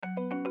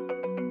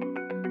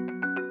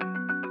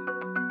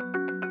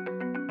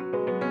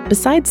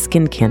besides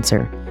skin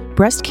cancer,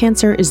 breast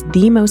cancer is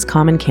the most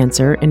common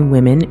cancer in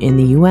women in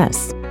the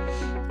U.S.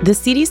 The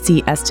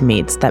CDC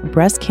estimates that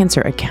breast cancer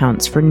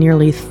accounts for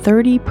nearly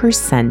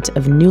 30%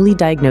 of newly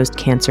diagnosed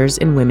cancers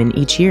in women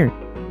each year.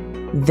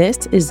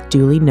 This is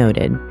Duly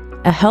Noted,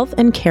 a health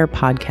and care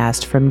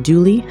podcast from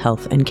Duly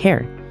Health and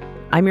Care.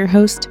 I'm your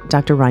host,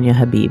 Dr. Rania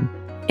Habib.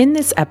 In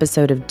this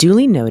episode of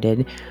Duly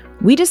Noted,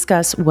 we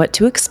discuss what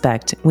to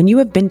expect when you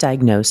have been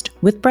diagnosed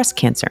with breast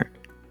cancer.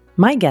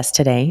 My guest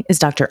today is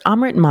Dr.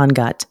 Amrit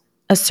Mangat,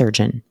 a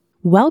surgeon.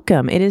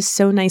 Welcome. It is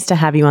so nice to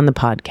have you on the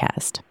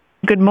podcast.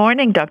 Good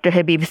morning, Dr.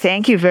 Habib.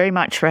 Thank you very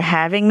much for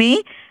having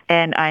me.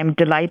 And I'm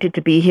delighted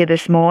to be here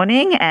this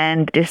morning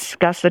and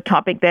discuss a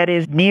topic that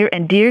is near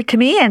and dear to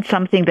me and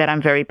something that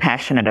I'm very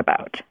passionate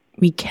about.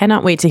 We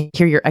cannot wait to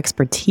hear your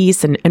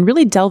expertise and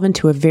really delve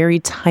into a very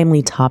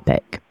timely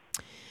topic.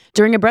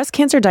 During a breast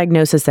cancer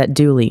diagnosis at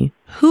Duly,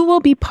 who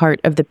will be part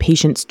of the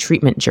patient's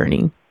treatment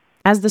journey?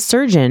 As the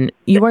surgeon,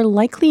 you are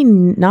likely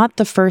not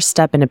the first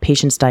step in a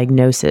patient's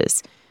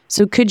diagnosis.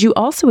 So could you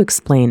also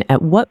explain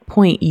at what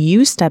point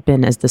you step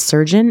in as the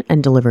surgeon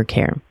and deliver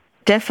care?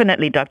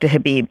 Definitely, Dr.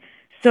 Habib.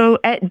 So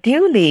at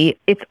Duly,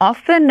 it's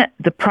often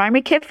the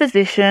primary care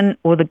physician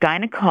or the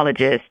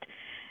gynecologist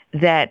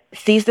that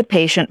sees the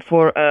patient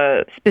for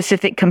a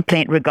specific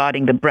complaint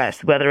regarding the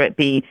breast, whether it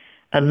be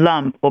a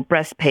lump or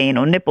breast pain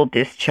or nipple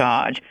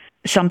discharge,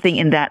 something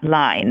in that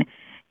line.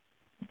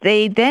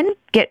 They then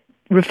get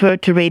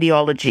referred to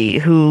radiology,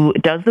 who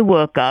does the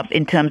workup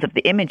in terms of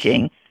the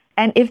imaging.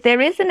 And if there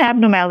is an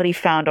abnormality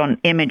found on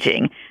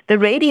imaging, the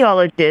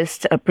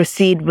radiologists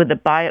proceed with the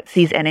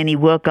biopsies and any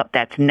workup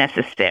that's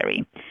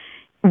necessary.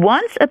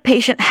 Once a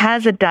patient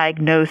has a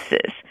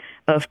diagnosis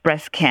of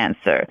breast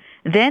cancer,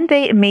 then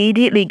they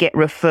immediately get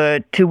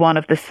referred to one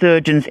of the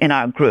surgeons in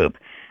our group.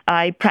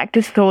 I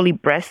practice solely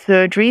breast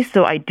surgery,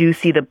 so I do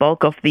see the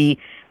bulk of the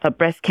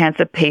breast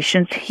cancer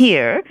patients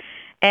here.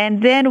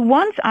 And then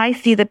once I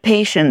see the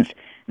patients,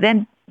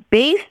 then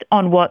based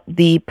on what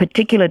the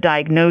particular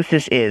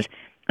diagnosis is,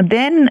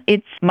 then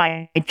it's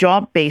my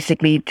job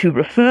basically to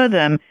refer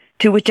them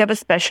to whichever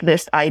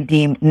specialist I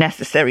deem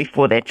necessary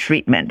for their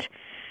treatment.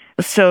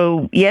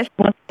 So yes,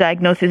 once the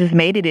diagnosis is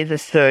made, it is a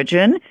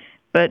surgeon.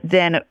 But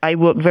then I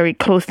work very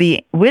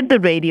closely with the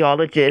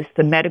radiologist,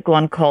 the medical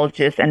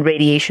oncologist, and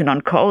radiation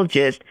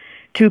oncologist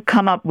to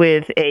come up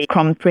with a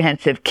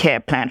comprehensive care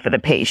plan for the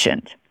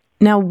patient.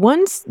 Now,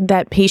 once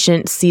that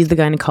patient sees the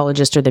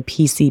gynecologist or the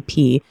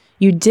PCP,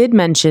 you did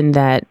mention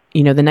that,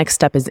 the next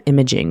step is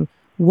imaging.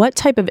 What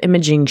type of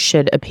imaging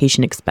should a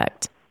patient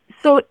expect?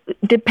 So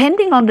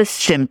depending on the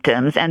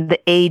symptoms and the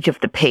age of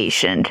the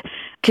patient,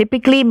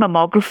 typically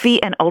mammography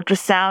and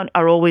ultrasound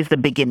are always the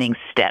beginning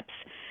steps.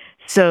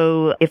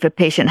 So if a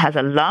patient has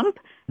a lump,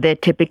 they're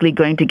typically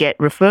going to get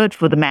referred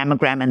for the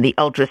mammogram and the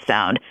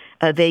ultrasound.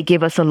 They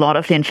give us a lot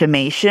of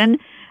information.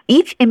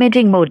 Each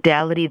imaging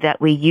modality that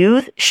we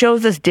use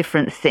shows us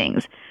different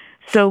things.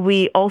 So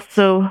we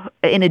also,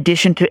 in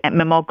addition to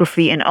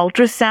mammography and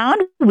ultrasound,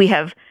 we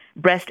have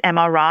breast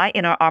MRI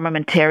in our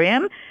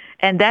armamentarium,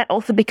 and that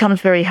also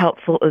becomes very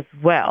helpful as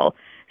well.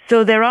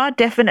 So there are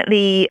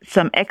definitely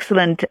some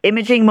excellent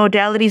imaging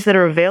modalities that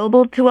are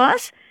available to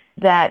us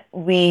that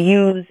we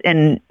use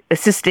in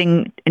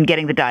assisting in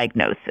getting the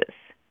diagnosis.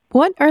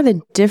 What are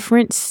the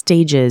different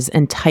stages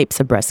and types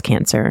of breast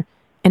cancer,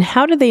 and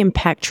how do they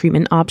impact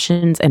treatment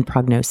options and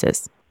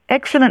prognosis?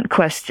 Excellent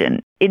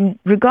question. In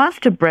regards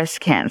to breast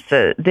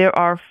cancer, there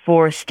are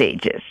 4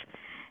 stages.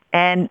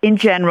 And in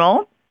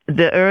general,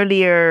 the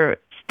earlier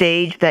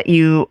stage that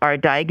you are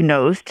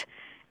diagnosed,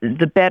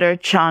 the better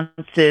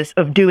chances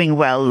of doing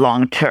well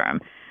long term.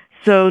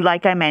 So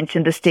like I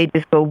mentioned, the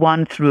stages go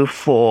 1 through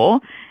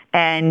 4.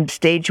 And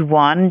stage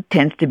 1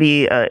 tends to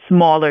be a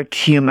smaller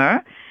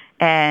tumor,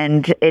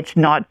 and it's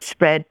not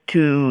spread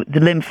to the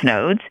lymph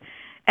nodes.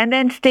 And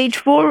then stage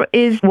 4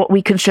 is what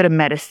we consider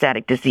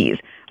metastatic disease,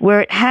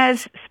 where it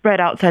has spread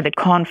outside the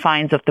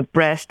confines of the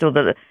breast or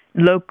the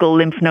local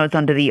lymph nodes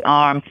under the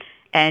arm,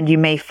 and you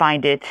may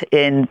find it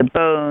in the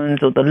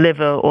bones or the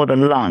liver or the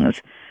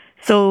lungs.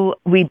 So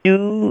we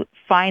do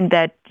find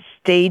that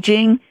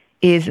staging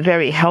is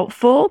very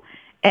helpful.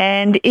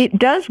 And it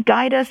does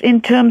guide us in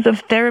terms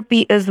of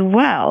therapy as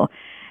well.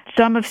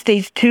 Some of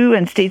stage 2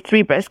 and stage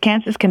 3 breast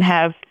cancers can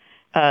have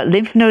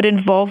lymph node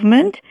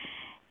involvement.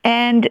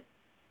 And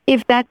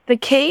if that's the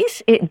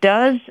case, it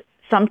does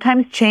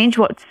sometimes change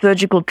what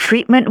surgical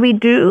treatment we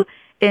do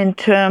in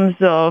terms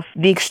of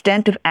the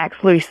extent of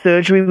axillary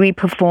surgery we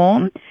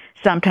perform.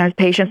 Sometimes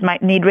patients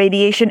might need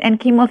radiation and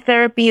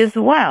chemotherapy as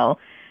well.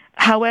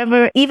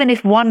 However, even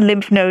if one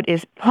lymph node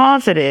is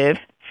positive,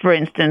 for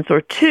instance,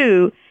 or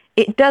 2,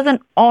 it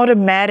doesn't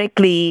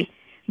automatically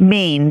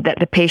mean that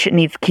the patient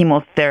needs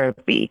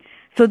chemotherapy.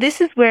 So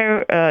this is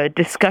where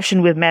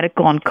discussion with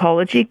medical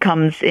oncology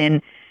comes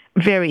in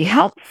very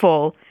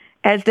helpful,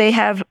 as they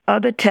have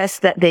other tests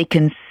that they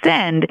can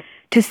send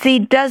to see,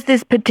 does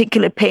this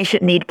particular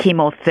patient need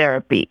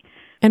chemotherapy?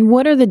 And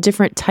what are the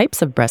different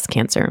types of breast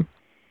cancer?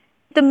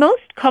 The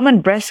most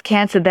common breast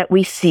cancer that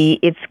we see,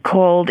 it's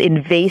called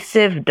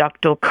invasive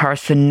ductal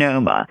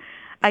carcinoma.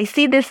 I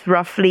see this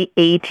roughly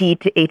 80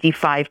 to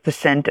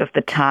 85% of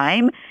the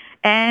time,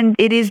 and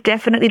it is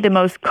definitely the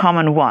most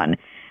common one.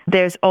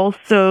 There's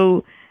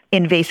also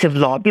invasive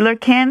lobular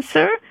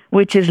cancer,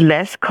 which is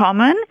less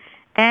common,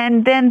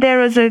 and then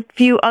there is a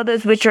few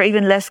others which are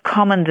even less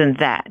common than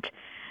that.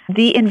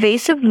 The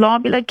invasive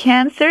lobular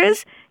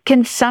cancers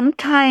can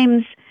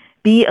sometimes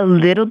be a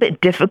little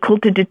bit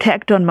difficult to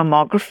detect on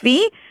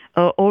mammography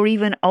or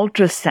even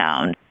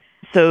ultrasound.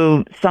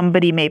 So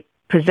somebody may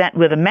present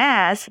with a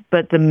mass,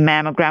 but the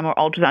mammogram or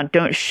ultrasound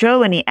don't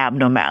show any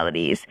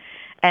abnormalities.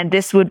 And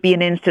this would be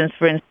an instance,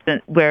 for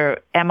instance, where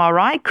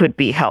MRI could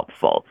be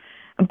helpful.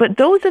 But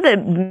those are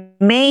the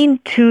main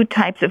two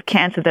types of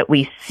cancer that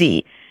we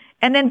see.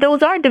 And then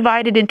those are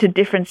divided into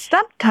different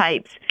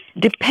subtypes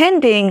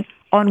depending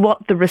on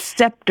what the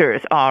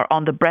receptors are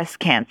on the breast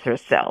cancer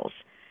cells.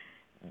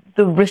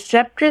 The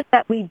receptors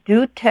that we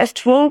do test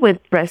for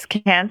with breast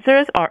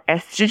cancers are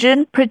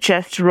estrogen,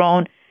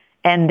 progesterone,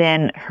 and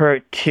then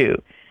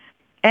HER2.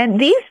 And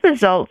these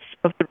results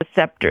of the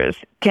receptors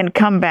can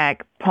come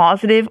back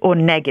positive or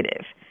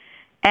negative.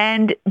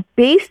 And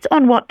based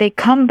on what they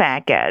come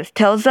back as,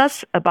 tells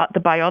us about the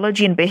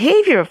biology and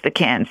behavior of the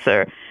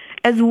cancer,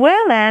 as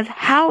well as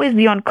how is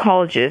the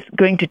oncologist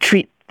going to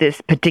treat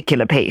this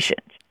particular patient.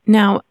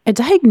 Now, a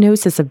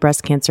diagnosis of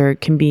breast cancer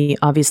can be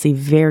obviously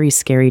very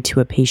scary to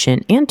a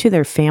patient and to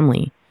their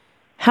family.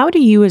 How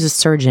do you as a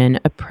surgeon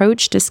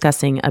approach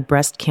discussing a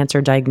breast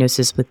cancer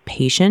diagnosis with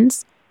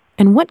patients,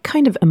 and what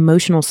kind of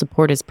emotional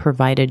support is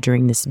provided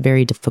during this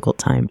very difficult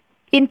time?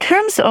 In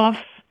terms of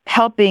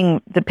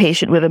helping the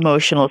patient with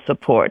emotional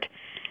support,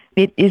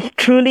 it is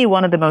truly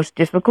one of the most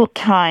difficult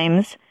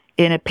times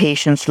in a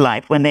patient's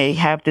life when they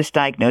have this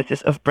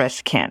diagnosis of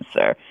breast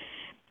cancer.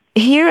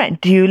 Here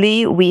at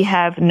Duly, we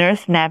have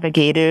nurse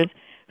navigators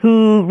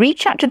who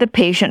reach out to the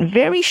patient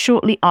very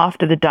shortly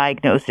after the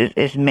diagnosis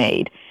is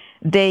made.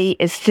 They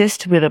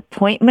assist with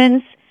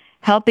appointments,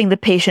 helping the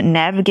patient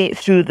navigate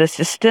through the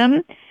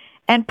system,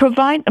 and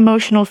provide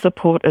emotional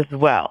support as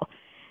well.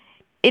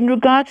 In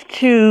regards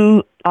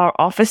to our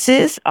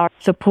offices, our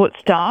support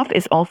staff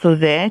is also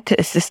there to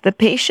assist the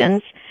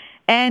patients,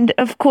 and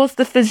of course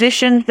the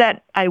physicians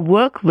that I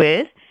work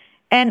with.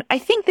 And I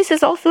think this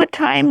is also a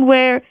time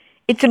where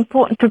it's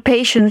important for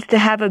patients to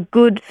have a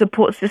good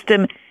support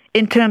system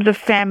in terms of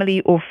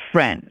family or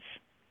friends.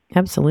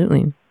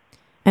 Absolutely.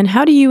 And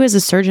how do you as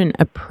a surgeon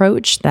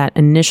approach that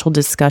initial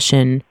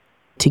discussion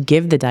to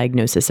give the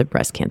diagnosis of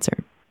breast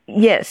cancer?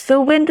 Yes.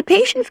 So when the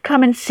patients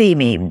come and see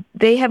me,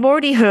 they have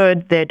already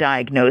heard their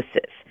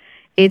diagnosis.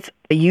 It's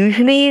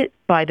usually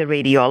by the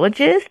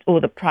radiologist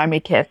or the primary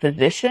care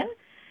physician.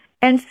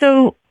 And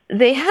so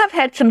they have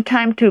had some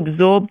time to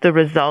absorb the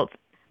results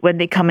when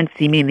they come and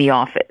see me in the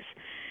office.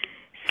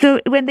 So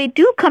when they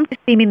do come to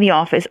see me in the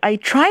office, I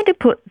try to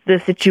put the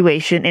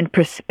situation in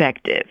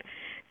perspective.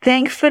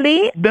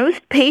 Thankfully,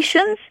 most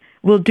patients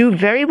will do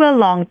very well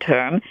long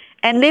term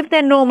and live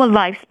their normal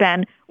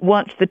lifespan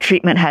once the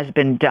treatment has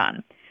been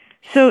done.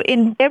 So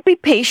in every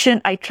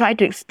patient, I try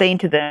to explain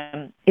to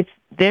them it's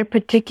their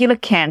particular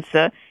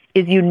cancer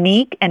is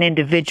unique and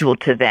individual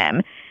to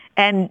them.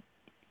 And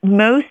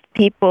most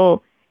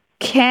people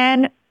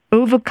can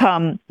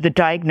overcome the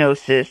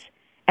diagnosis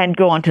and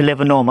go on to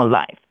live a normal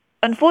life.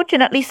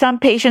 Unfortunately, some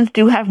patients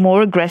do have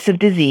more aggressive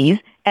disease,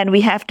 and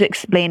we have to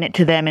explain it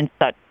to them in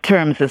such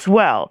terms as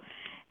well.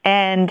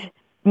 And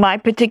my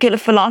particular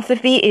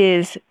philosophy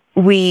is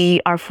we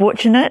are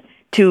fortunate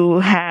to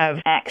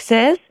have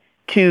access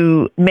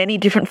to many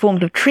different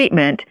forms of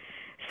treatment.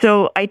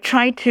 So I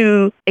try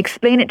to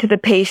explain it to the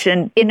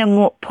patient in a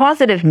more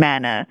positive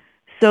manner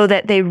so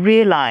that they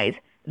realize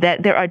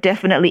that there are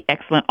definitely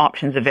excellent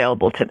options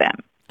available to them.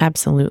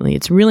 Absolutely.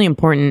 It's really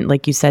important,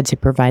 like you said, to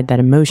provide that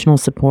emotional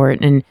support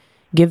and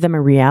give them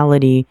a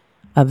reality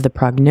of the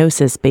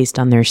prognosis based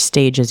on their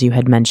stage, as you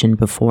had mentioned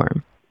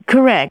before.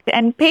 Correct.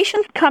 And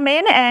patients come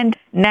in and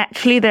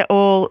naturally they're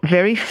all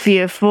very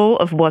fearful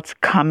of what's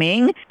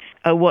coming,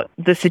 what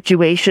the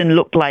situation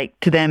looked like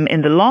to them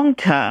in the long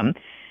term.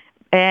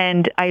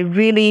 And I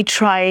really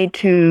try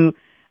to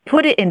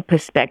put it in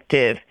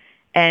perspective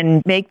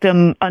and make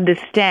them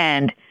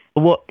understand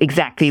what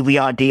exactly we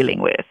are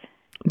dealing with.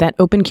 That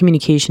open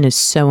communication is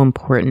so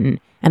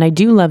important. And I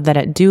do love that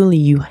at Duly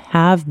you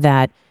have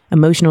that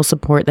emotional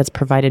support that's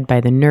provided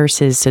by the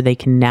nurses so they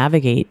can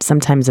navigate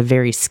sometimes a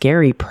very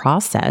scary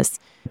process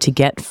to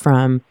get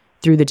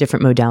through the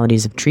different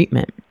modalities of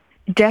treatment.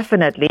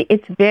 Definitely.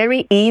 It's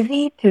very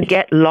easy to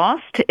get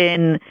lost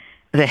in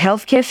the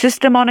healthcare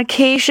system on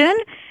occasion,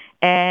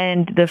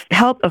 and the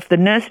help of the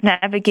nurse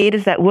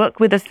navigators that work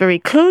with us very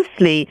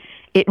closely,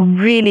 it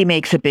really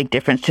makes a big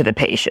difference to the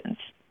patients.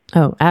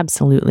 Oh,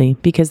 absolutely.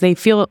 Because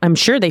I'm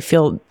sure they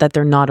feel that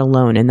they're not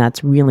alone, and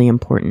that's really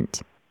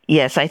important.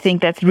 Yes, I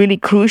think that's really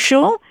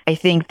crucial. I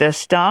think the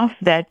staff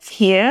that's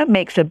here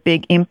makes a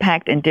big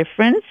impact and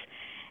difference.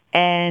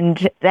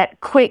 And that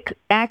quick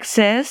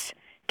access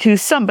to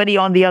somebody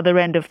on the other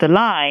end of the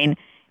line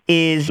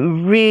is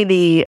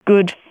really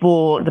good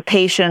for the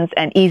patients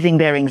and easing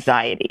their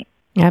anxiety.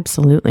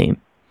 Absolutely.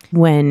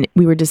 When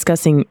we were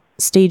discussing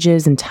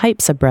stages and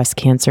types of breast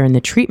cancer and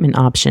the treatment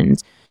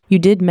options, you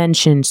did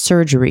mention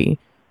surgery,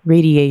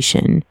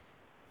 radiation,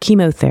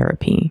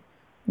 chemotherapy.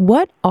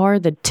 What are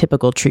the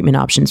typical treatment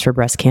options for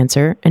breast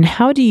cancer, and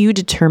how do you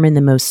determine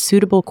the most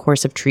suitable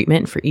course of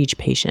treatment for each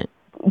patient?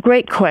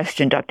 Great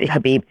question, Dr.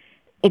 Habib.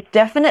 It's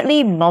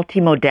definitely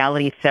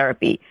multimodality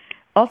therapy.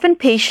 Often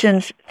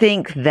patients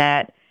think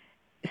that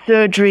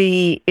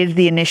surgery is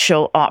the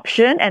initial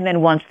option, and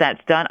then once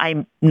that's done,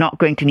 I'm not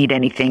going to need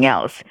anything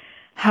else.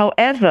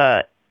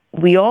 However,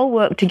 we all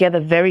work together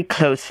very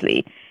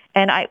closely.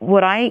 And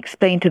what I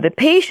explain to the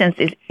patients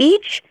is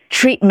each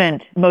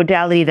treatment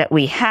modality that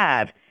we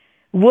have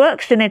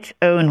works in its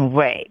own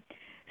way.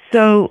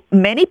 So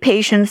many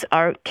patients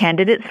are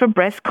candidates for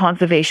breast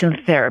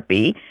conservation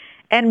therapy,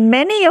 and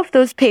many of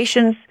those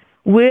patients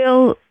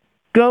will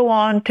go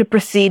on to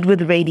proceed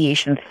with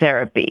radiation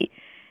therapy.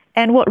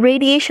 And what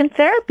radiation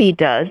therapy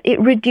does, it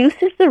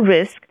reduces the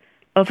risk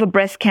of a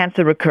breast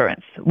cancer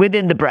recurrence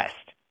within the breast.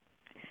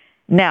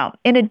 Now,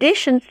 in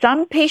addition,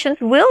 some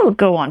patients will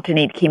go on to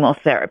need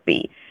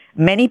chemotherapy.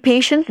 Many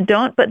patients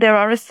don't, but there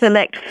are a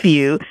select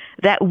few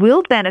that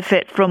will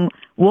benefit from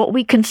what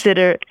we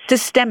consider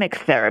systemic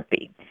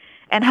therapy.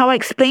 And how I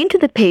explain to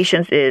the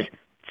patients is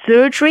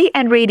surgery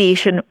and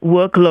radiation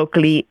work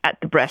locally at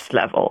the breast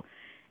level.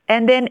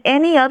 And then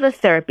any other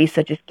therapy,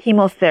 such as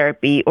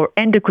chemotherapy or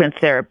endocrine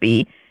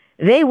therapy,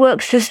 they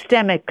work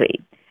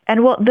systemically.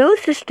 And what those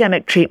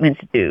systemic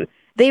treatments do,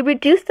 they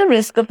reduce the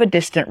risk of a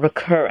distant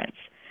recurrence.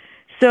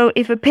 So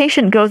if a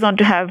patient goes on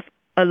to have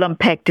a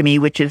lumpectomy,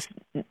 which is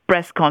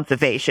breast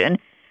conservation,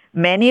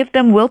 many of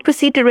them will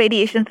proceed to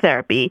radiation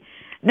therapy.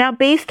 Now,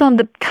 based on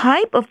the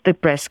type of the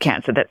breast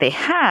cancer that they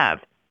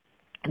have,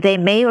 they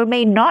may or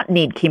may not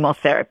need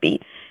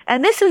chemotherapy.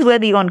 And this is where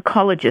the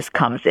oncologist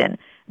comes in.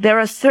 There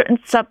are certain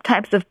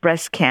subtypes of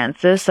breast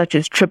cancer, such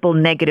as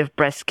triple-negative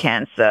breast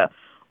cancer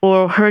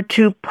or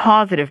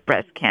HER2-positive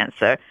breast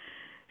cancer.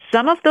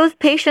 Some of those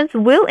patients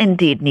will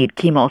indeed need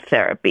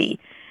chemotherapy.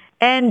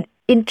 And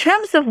in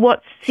terms of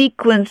what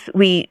sequence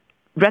we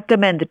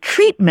recommend the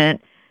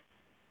treatment,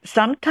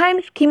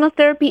 sometimes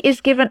chemotherapy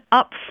is given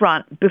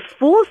upfront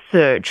before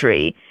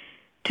surgery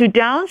to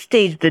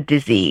downstage the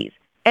disease,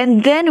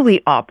 and then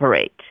we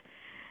operate.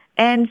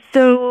 And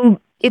so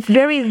it's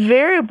very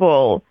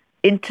variable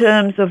in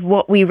terms of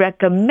what we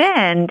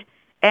recommend,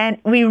 and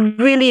we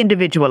really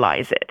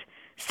individualize it.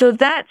 So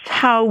that's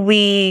how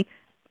we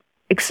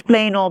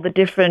explain all the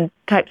different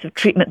types of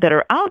treatment that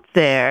are out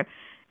there.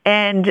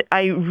 And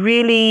I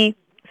really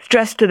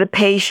stress to the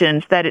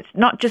patients that it's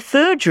not just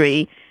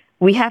surgery.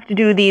 We have to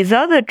do these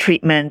other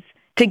treatments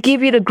to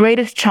give you the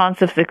greatest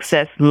chance of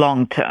success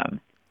long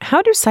term.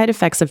 How do side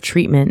effects of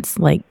treatments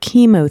like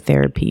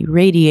chemotherapy,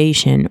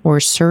 radiation, or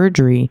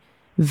surgery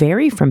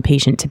vary from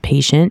patient to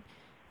patient?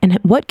 And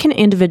what can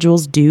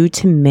individuals do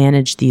to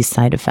manage these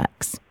side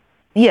effects?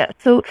 Yeah,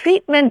 so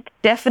treatment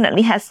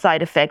definitely has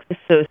side effects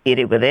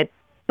associated with it,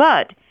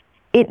 but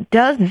it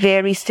does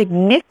vary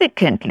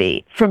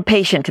significantly from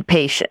patient to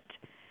patient.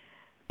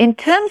 In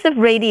terms of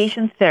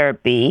radiation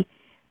therapy,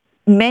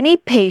 many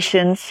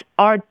patients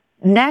are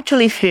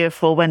naturally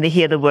fearful when they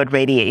hear the word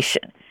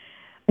radiation.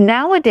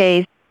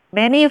 Nowadays,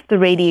 many of the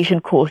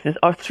radiation courses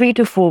are 3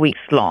 to 4 weeks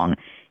long.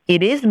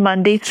 It is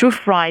Monday through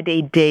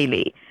Friday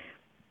daily.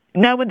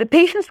 Now, when the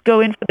patients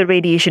go in for the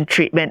radiation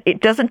treatment, it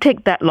doesn't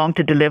take that long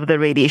to deliver the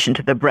radiation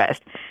to the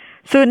breast.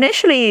 So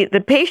initially, the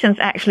patients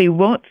actually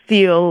won't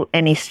feel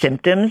any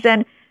symptoms,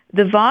 and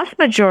the vast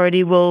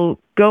majority will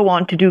go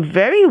on to do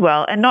very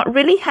well and not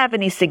really have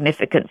any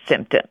significant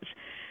symptoms.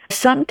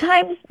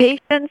 Sometimes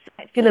patients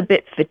feel a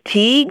bit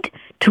fatigued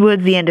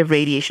towards the end of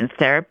radiation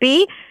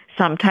therapy.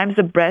 Sometimes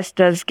the breast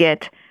does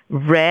get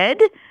red,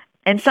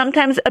 and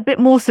sometimes a bit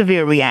more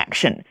severe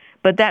reaction,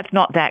 but that's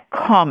not that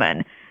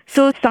common.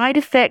 So side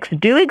effects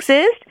do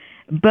exist,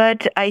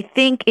 but I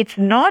think it's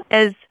not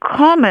as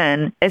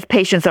common as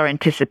patients are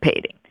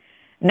anticipating.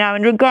 Now,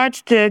 in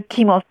regards to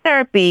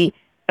chemotherapy,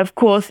 of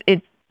course,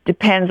 it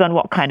depends on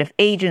what kind of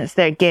agents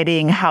they're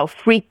getting, how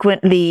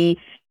frequently.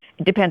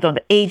 It depends on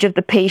the age of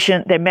the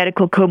patient, their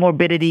medical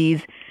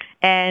comorbidities.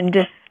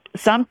 And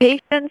some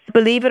patients,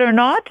 believe it or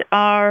not,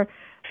 are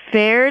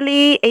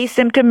fairly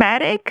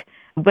asymptomatic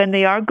when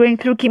they are going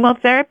through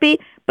chemotherapy,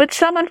 but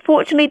some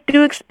unfortunately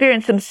do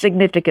experience some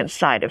significant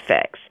side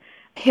effects.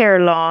 Hair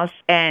loss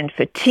and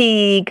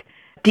fatigue,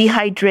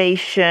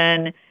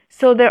 dehydration.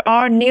 So there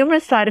are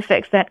numerous side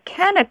effects that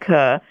can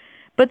occur,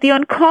 but the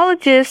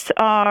oncologists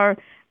are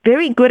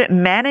very good at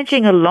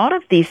managing a lot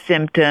of these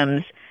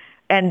symptoms,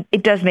 and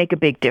it does make a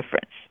big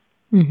difference.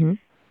 Mm-hmm.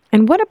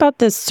 And what about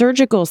the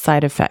surgical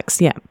side effects?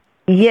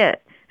 Yeah.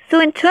 So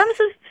in terms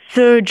of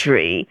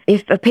surgery,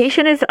 if a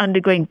patient is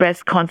undergoing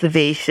breast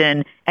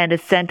conservation and a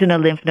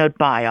sentinel lymph node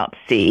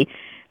biopsy,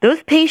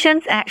 those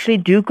patients actually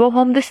do go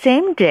home the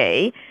same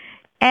day.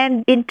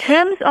 And in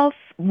terms of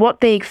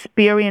what they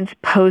experience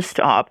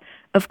post-op,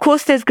 of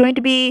course, there's going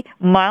to be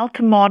mild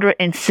to moderate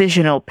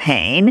incisional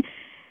pain.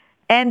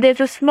 And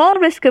there's a small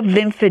risk of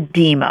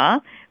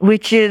lymphedema,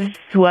 which is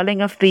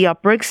swelling of the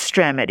upper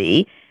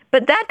extremity.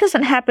 But that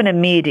doesn't happen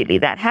immediately.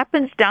 That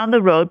happens down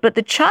the road. But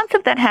the chance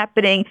of that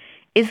happening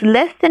is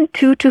less than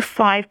 2 to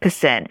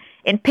 5%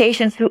 in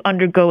patients who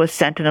undergo a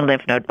sentinel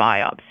lymph node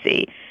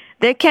biopsy.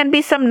 There can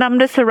be some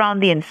numbness around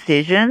the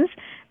incisions,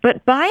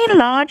 but by and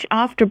large,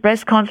 after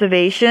breast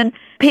conservation,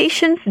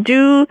 patients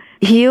do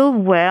heal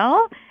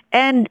well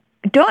and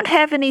don't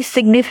have any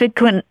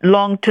significant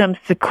long-term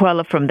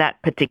sequelae from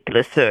that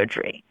particular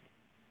surgery.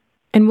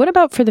 And what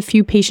about for the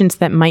few patients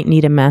that might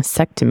need a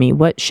mastectomy?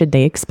 What should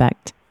they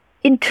expect?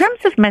 In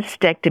terms of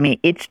mastectomy,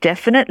 it's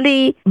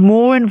definitely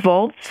more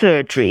involved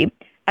surgery.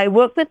 I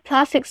work with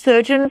plastic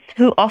surgeons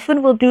who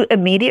often will do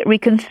immediate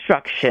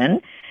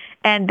reconstruction,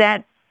 and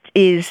that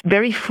is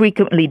very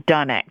frequently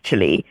done,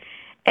 actually.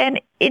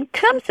 And in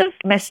terms of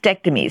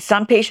mastectomy,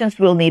 some patients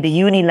will need a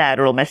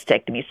unilateral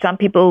mastectomy. Some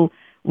people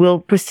will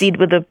proceed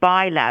with a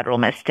bilateral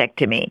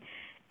mastectomy.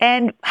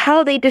 And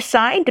how they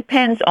decide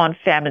depends on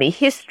family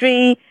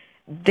history,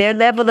 their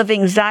level of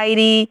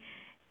anxiety,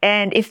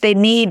 and if they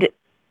need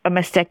a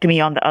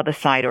mastectomy on the other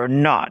side or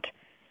not.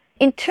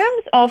 In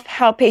terms of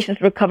how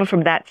patients recover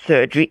from that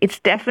surgery, it's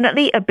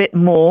definitely a bit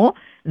more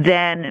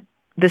than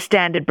the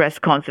standard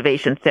breast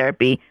conservation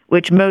therapy,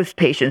 which most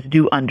patients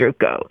do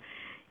undergo.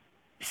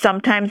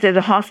 Sometimes there's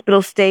a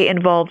hospital stay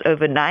involved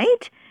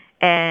overnight,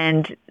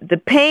 and the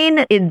pain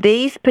in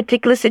these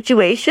particular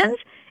situations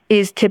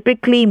is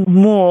typically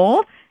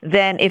more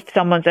than if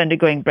someone's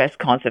undergoing breast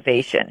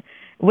conservation.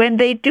 When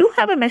they do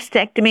have a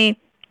mastectomy,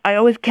 I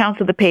always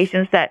counsel the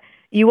patients that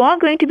you are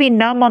going to be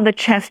numb on the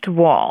chest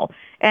wall.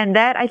 And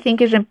that, I think,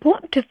 is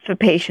important for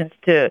patients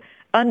to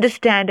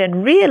understand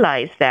and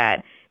realize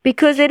that,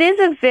 because it is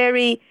a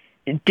very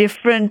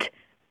different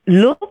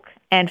look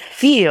and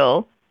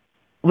feel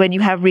when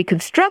you have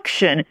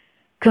reconstruction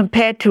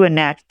compared to a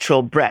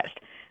natural breast.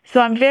 So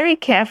I'm very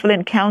careful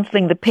in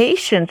counseling the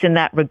patients in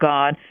that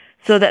regard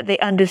so that they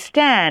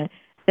understand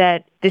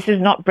that this is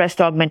not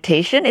breast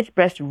augmentation, it's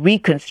breast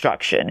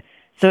reconstruction.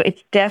 So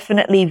it's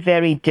definitely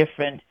very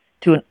different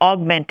to an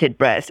augmented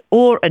breast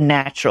or a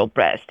natural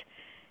breast.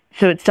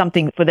 So it's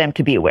something for them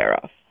to be aware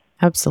of.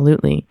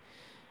 Absolutely.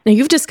 Now,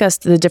 you've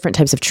discussed the different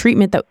types of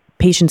treatment that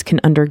patients can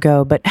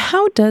undergo, but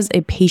how does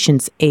a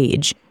patient's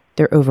age,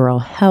 their overall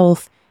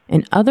health,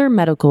 and other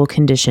medical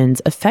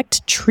conditions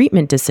affect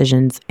treatment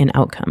decisions and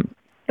outcome?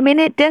 I mean,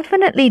 it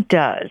definitely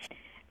does.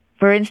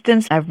 For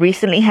instance, I've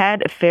recently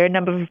had a fair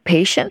number of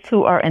patients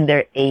who are in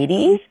their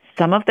 80s.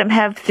 Some of them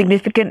have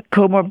significant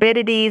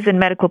comorbidities and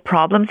medical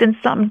problems, and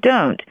some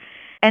don't.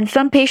 And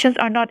some patients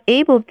are not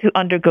able to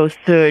undergo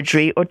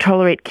surgery or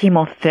tolerate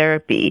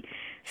chemotherapy.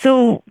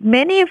 So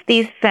many of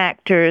these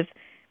factors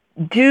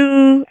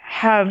do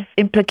have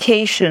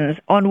implications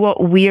on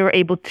what we are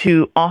able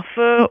to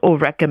offer or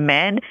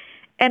recommend,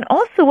 and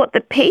also what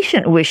the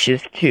patient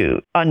wishes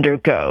to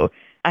undergo.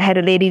 I had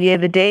a lady the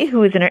other day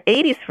who is in her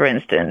 80s, for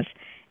instance,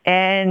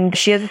 and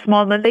she has a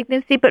small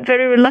malignancy, but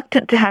very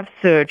reluctant to have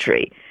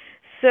surgery.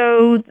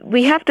 So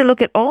we have to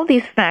look at all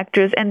these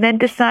factors and then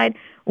decide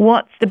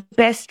what's the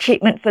best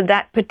treatment for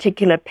that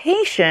particular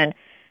patient,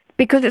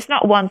 because it's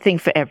not one thing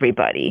for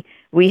everybody.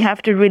 We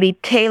have to really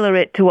tailor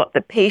it to what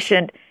the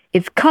patient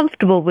is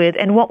comfortable with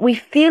and what we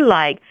feel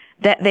like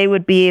that they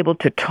would be able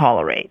to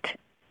tolerate.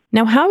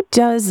 Now, how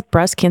does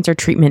breast cancer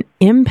treatment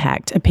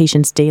impact a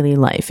patient's daily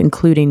life,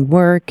 including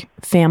work,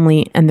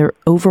 family, and their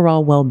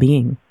overall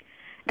well-being?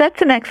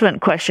 That's an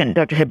excellent question,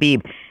 Dr.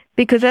 Habib,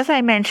 because as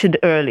I mentioned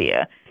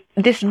earlier,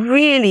 this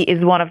really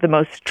is one of the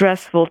most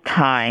stressful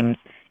times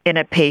in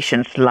a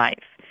patient's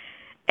life.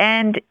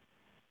 And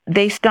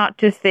they start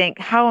to think,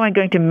 how am I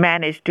going to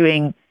manage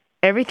doing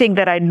everything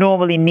that I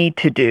normally need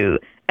to do,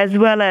 as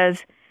well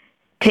as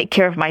take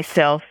care of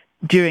myself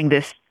during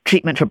this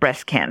treatment for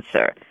breast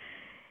cancer?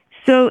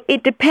 So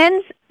it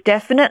depends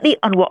definitely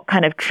on what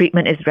kind of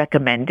treatment is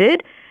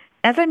recommended.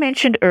 As I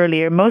mentioned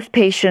earlier, most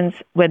patients,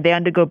 when they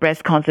undergo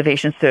breast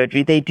conservation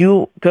surgery, they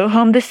do go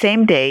home the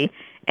same day.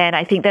 And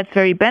I think that's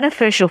very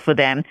beneficial for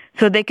them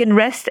so they can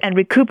rest and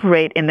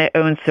recuperate in their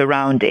own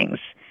surroundings.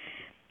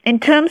 In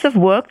terms of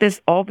work,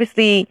 there's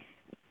obviously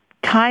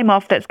time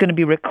off that's going to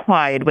be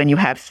required when you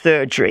have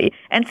surgery.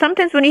 And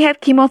sometimes when you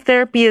have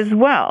chemotherapy as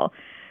well.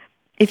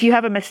 If you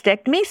have a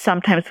mastectomy,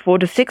 sometimes 4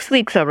 to 6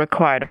 weeks are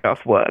required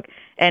off work.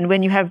 And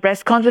when you have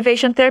breast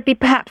conservation therapy,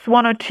 perhaps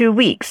 1 or 2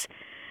 weeks.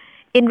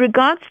 In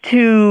regards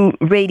to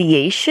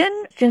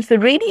radiation, since the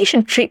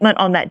radiation treatment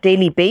on that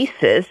daily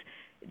basis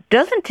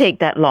doesn't take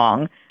that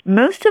long,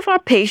 most of our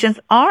patients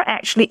are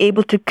actually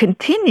able to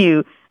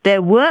continue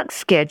their work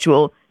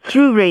schedule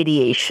through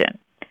radiation.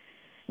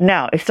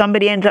 Now, if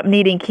somebody ends up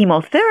needing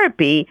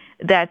chemotherapy,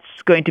 that's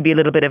going to be a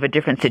little bit of a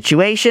different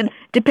situation.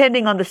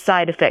 Depending on the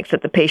side effects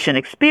that the patient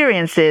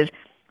experiences,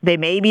 they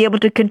may be able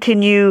to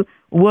continue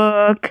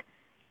work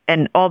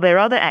and all their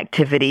other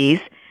activities,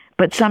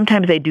 but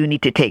sometimes they do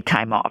need to take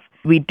time off.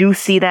 We do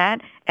see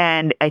that,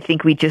 and I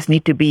think we just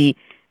need to be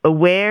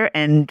aware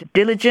and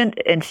diligent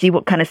and see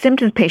what kind of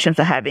symptoms patients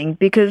are having,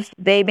 because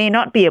they may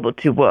not be able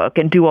to work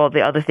and do all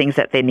the other things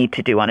that they need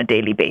to do on a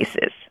daily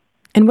basis.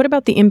 And what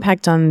about the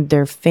impact on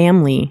their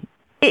family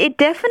It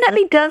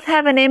definitely does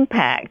have an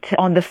impact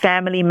on the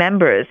family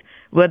members,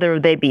 whether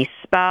they be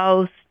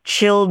spouse,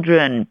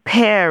 children,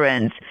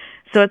 parents.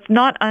 So it's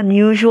not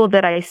unusual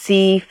that I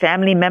see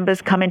family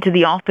members come into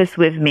the office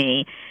with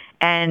me,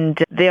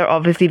 and they're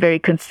obviously very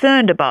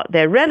concerned about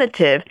their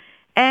relative.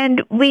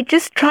 And we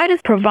just try to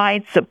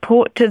provide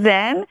support to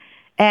them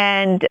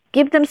and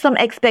give them some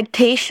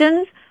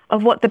expectations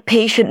of what the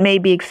patient may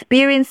be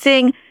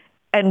experiencing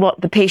and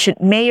what the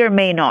patient may or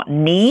may not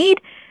need.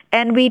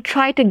 And we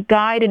try to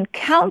guide and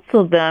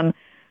counsel them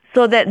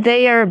so that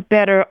they are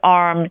better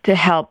armed to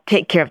help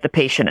take care of the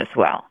patient as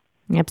well.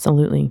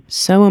 Absolutely.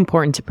 So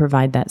important to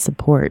provide that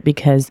support,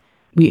 because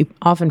we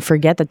often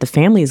forget that the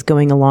family is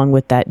going along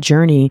with that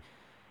journey.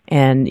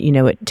 And,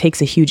 it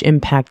takes a huge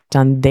impact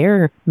on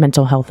their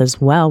mental health as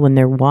well when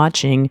they're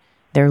watching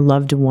their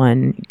loved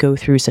one go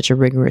through such a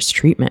rigorous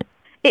treatment.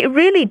 It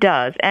really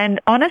does. And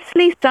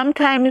honestly,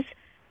 sometimes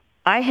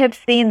I have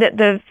seen that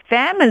the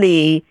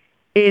family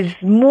is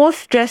more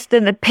stressed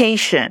than the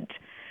patient.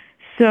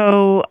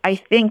 So I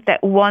think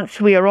that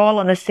once we are all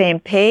on the same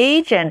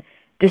page and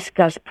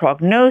discuss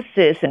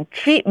prognosis and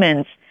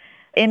treatments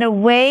in a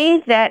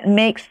way that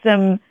makes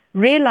them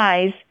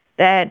realize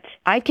that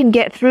I can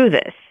get through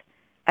this,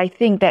 I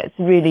think that's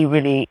really,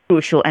 really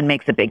crucial and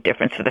makes a big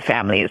difference for the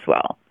family as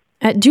well.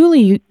 At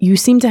Duly, you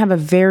seem to have a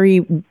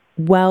very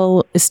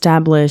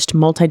well-established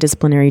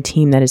multidisciplinary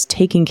team that is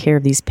taking care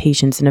of these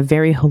patients in a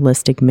very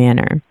holistic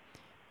manner.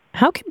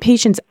 How can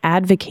patients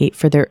advocate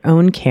for their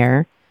own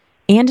care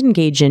and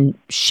engage in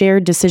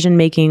shared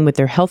decision-making with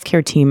their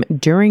healthcare team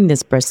during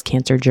this breast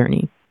cancer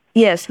journey?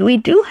 Yes, we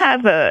do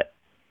have a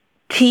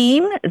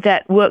team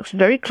that works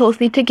very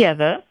closely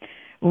together.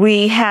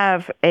 We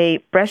have a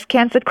breast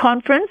cancer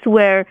conference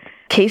where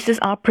cases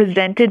are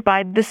presented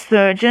by the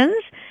surgeons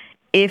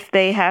if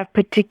they have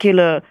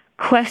particular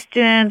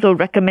questions or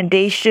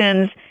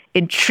recommendations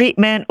in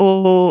treatment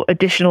or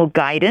additional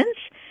guidance.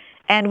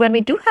 And when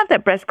we do have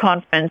that breast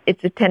conference,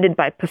 it's attended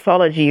by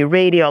pathology,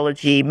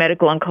 radiology,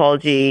 medical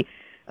oncology,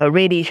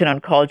 radiation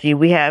oncology.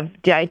 We have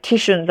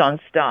dietitians on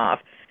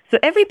staff. So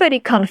everybody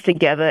comes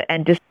together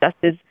and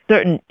discusses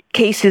certain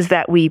cases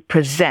that we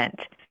present.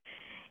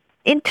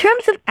 In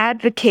terms of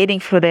advocating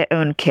for their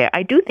own care,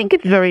 I do think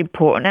it's very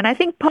important. And I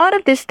think part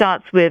of this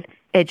starts with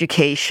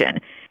education.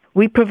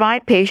 We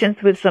provide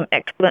patients with some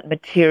excellent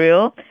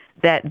material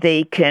that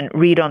they can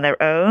read on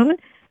their own.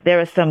 There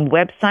are some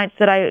websites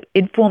that I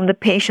inform the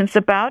patients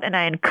about, and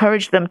I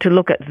encourage them to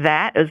look at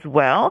that as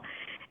well.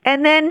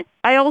 And then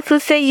I also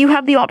say you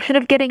have the option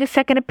of getting a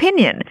second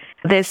opinion.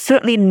 There's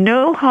certainly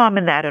no harm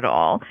in that at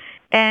all.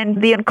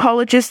 And the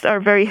oncologists are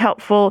very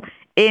helpful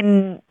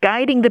in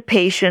guiding the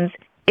patients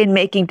in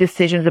making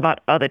decisions about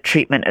other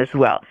treatment as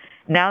well.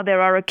 Now,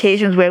 there are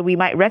occasions where we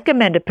might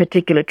recommend a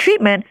particular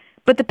treatment,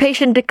 but the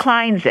patient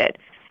declines it.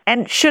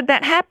 And should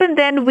that happen,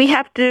 then we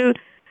have to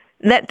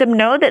let them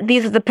know that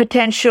these are the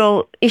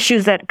potential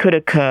issues that could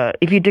occur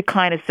if you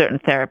decline a certain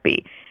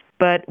therapy.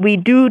 But we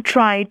do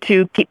try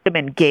to keep them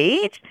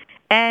engaged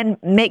and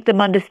make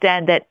them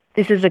understand that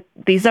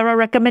these are our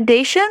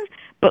recommendations,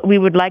 but we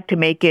would like to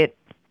make it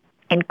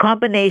in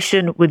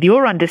combination with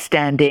your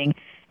understanding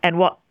and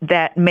what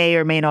that may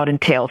or may not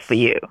entail for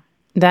you.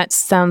 That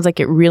sounds like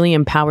it really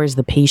empowers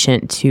the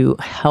patient to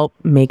help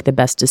make the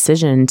best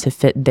decision to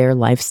fit their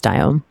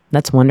lifestyle.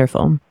 That's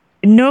wonderful.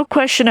 No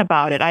question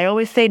about it. I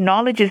always say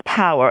knowledge is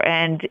power.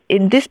 And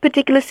in this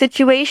particular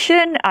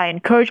situation, I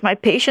encourage my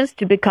patients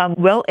to become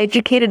well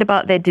educated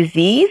about their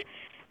disease.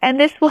 And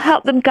this will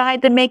help them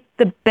guide them make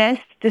the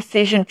best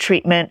decision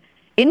treatment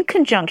in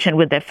conjunction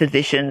with their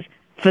physicians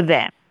for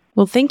them.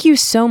 Well, thank you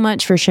so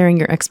much for sharing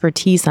your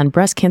expertise on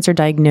breast cancer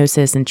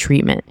diagnosis and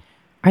treatment.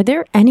 Are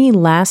there any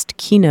last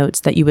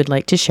keynotes that you would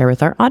like to share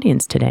with our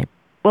audience today?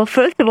 Well,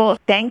 first of all,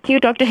 thank you,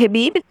 Dr.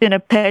 Habib. It's been a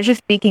pleasure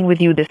speaking with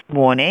you this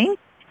morning.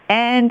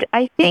 And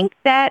I think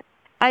that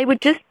I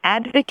would just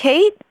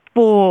advocate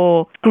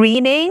for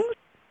screenings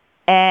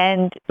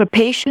and for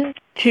patients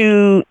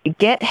to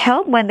get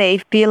help when they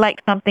feel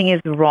like something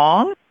is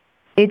wrong.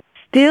 It's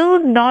still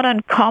not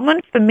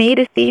uncommon for me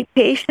to see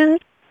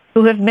patients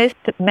who have missed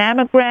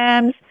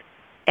mammograms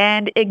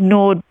and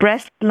ignored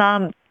breast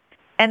lumps.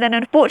 And then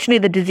unfortunately,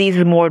 the disease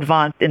is more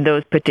advanced in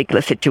those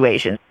particular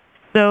situations.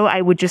 So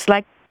I would just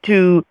like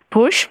to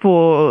push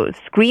for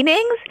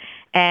screenings.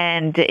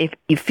 And if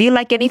you feel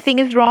like anything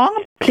is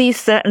wrong, please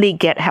certainly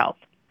get help.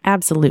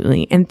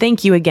 Absolutely. And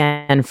thank you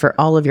again for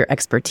all of your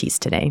expertise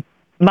today.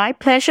 My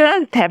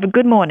pleasure. Have a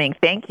good morning.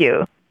 Thank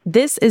you.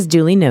 This is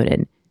Duly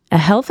Noted, a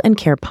health and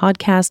care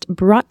podcast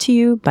brought to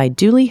you by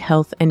Duly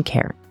Health and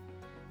Care.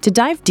 To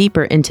dive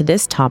deeper into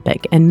this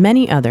topic and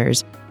many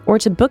others, or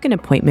to book an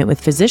appointment with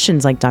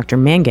physicians like Dr.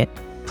 Mangat,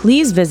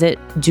 please visit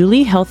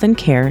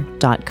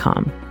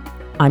dulyhealthandcare.com.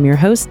 I'm your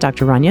host,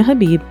 Dr. Rania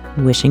Habib,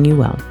 wishing you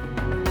well.